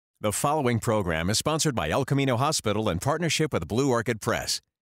The following program is sponsored by El Camino Hospital in partnership with Blue Orchid Press.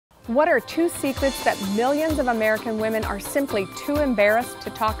 What are two secrets that millions of American women are simply too embarrassed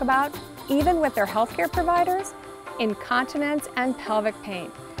to talk about, even with their healthcare providers? Incontinence and pelvic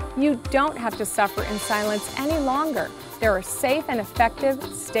pain. You don't have to suffer in silence any longer. There are safe and effective,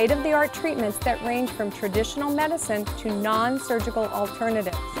 state-of-the-art treatments that range from traditional medicine to non-surgical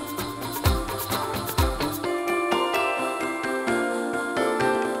alternatives.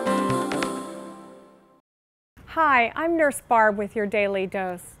 Hi, I'm Nurse Barb with your Daily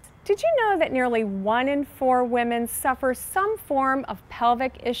Dose. Did you know that nearly 1 in 4 women suffer some form of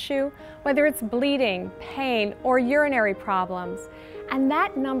pelvic issue, whether it's bleeding, pain, or urinary problems? And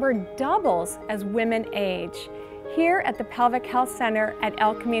that number doubles as women age. Here at the Pelvic Health Center at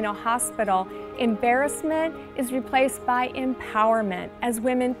El Camino Hospital, embarrassment is replaced by empowerment as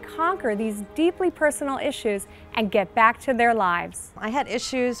women conquer these deeply personal issues and get back to their lives. I had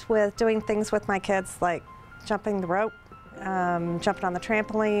issues with doing things with my kids like jumping the rope, jumping on the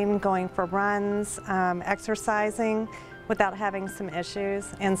trampoline, going for runs, exercising without having some issues.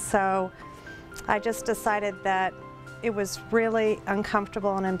 And so I just decided that it was really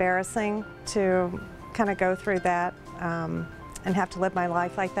uncomfortable and embarrassing to kind of go through that and have to live my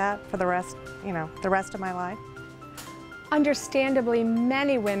life like that for the rest of my life. Understandably,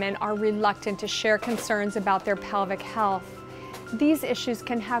 many women are reluctant to share concerns about their pelvic health. These issues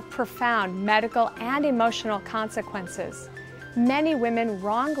can have profound medical and emotional consequences. Many women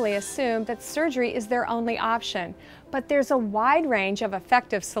wrongly assume that surgery is their only option, but there's a wide range of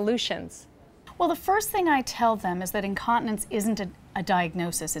effective solutions. Well, the first thing I tell them is that incontinence isn't a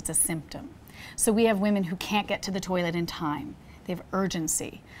diagnosis, it's a symptom. So we have women who can't get to the toilet in time. They have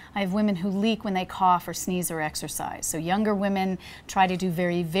urgency. I have women who leak when they cough or sneeze or exercise. So younger women try to do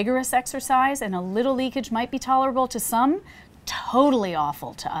very vigorous exercise, and a little leakage might be tolerable to some, totally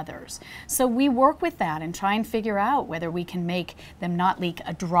awful to others. So we work with that and try and figure out whether we can make them not leak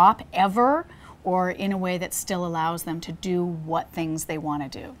a drop ever, or in a way that still allows them to do what things they want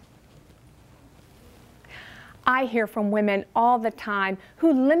to do. I hear from women all the time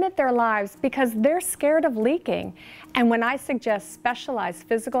who limit their lives because they're scared of leaking. And when I suggest specialized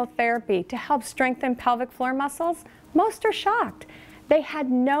physical therapy to help strengthen pelvic floor muscles, most are shocked. They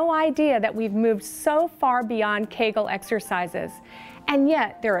had no idea that we've moved so far beyond Kegel exercises. And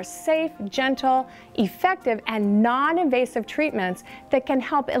yet there are safe, gentle, effective, and non-invasive treatments that can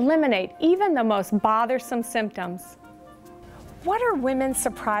help eliminate even the most bothersome symptoms. What are women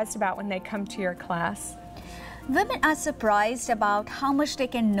surprised about when they come to your class? Women are surprised about how much they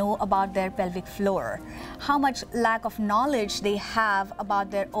can know about their pelvic floor, how much lack of knowledge they have about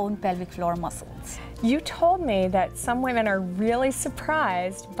their own pelvic floor muscles. You told me that some women are really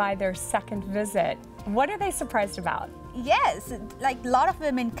surprised by their second visit. What are they surprised about? Yes, like a lot of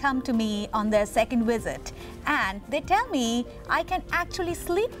women come to me on their second visit and they tell me I can actually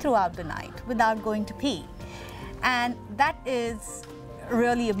sleep throughout the night without going to pee. And that is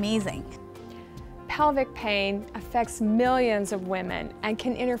really amazing. Pelvic pain affects millions of women and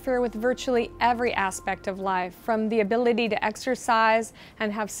can interfere with virtually every aspect of life, from the ability to exercise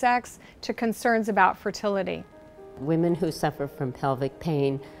and have sex to concerns about fertility. Women who suffer from pelvic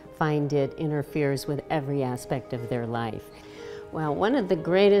pain find it interferes with every aspect of their life. Well, one of the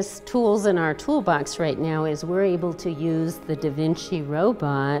greatest tools in our toolbox right now is we're able to use the Da Vinci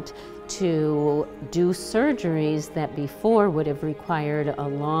robot to do surgeries that before would have required a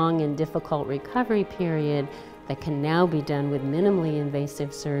long and difficult recovery period that can now be done with minimally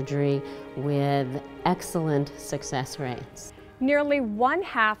invasive surgery with excellent success rates. Nearly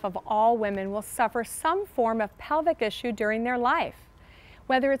 1/2 of all women will suffer some form of pelvic issue during their life,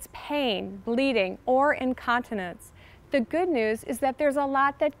 whether it's pain, bleeding, or incontinence. The good news is that there's a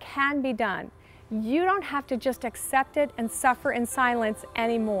lot that can be done. You don't have to just accept it and suffer in silence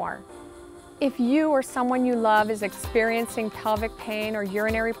anymore. If you or someone you love is experiencing pelvic pain or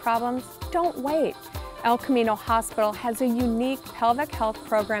urinary problems, don't wait. El Camino Hospital has a unique pelvic health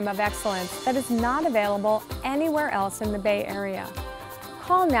program of excellence that is not available anywhere else in the Bay Area.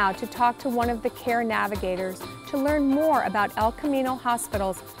 Call now to talk to one of the care navigators to learn more about El Camino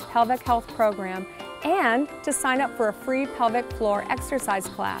Hospital's pelvic health program and to sign up for a free pelvic floor exercise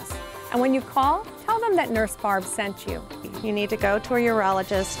class. And when you call, tell them that Nurse Barb sent you. You need to go to a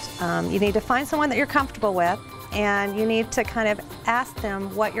urologist. You need to find someone that you're comfortable with, and you need to kind of ask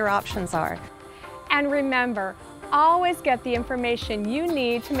them what your options are. And remember, always get the information you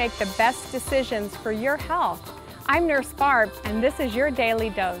need to make the best decisions for your health. I'm Nurse Barb, and this is your Daily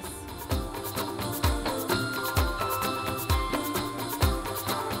Dose.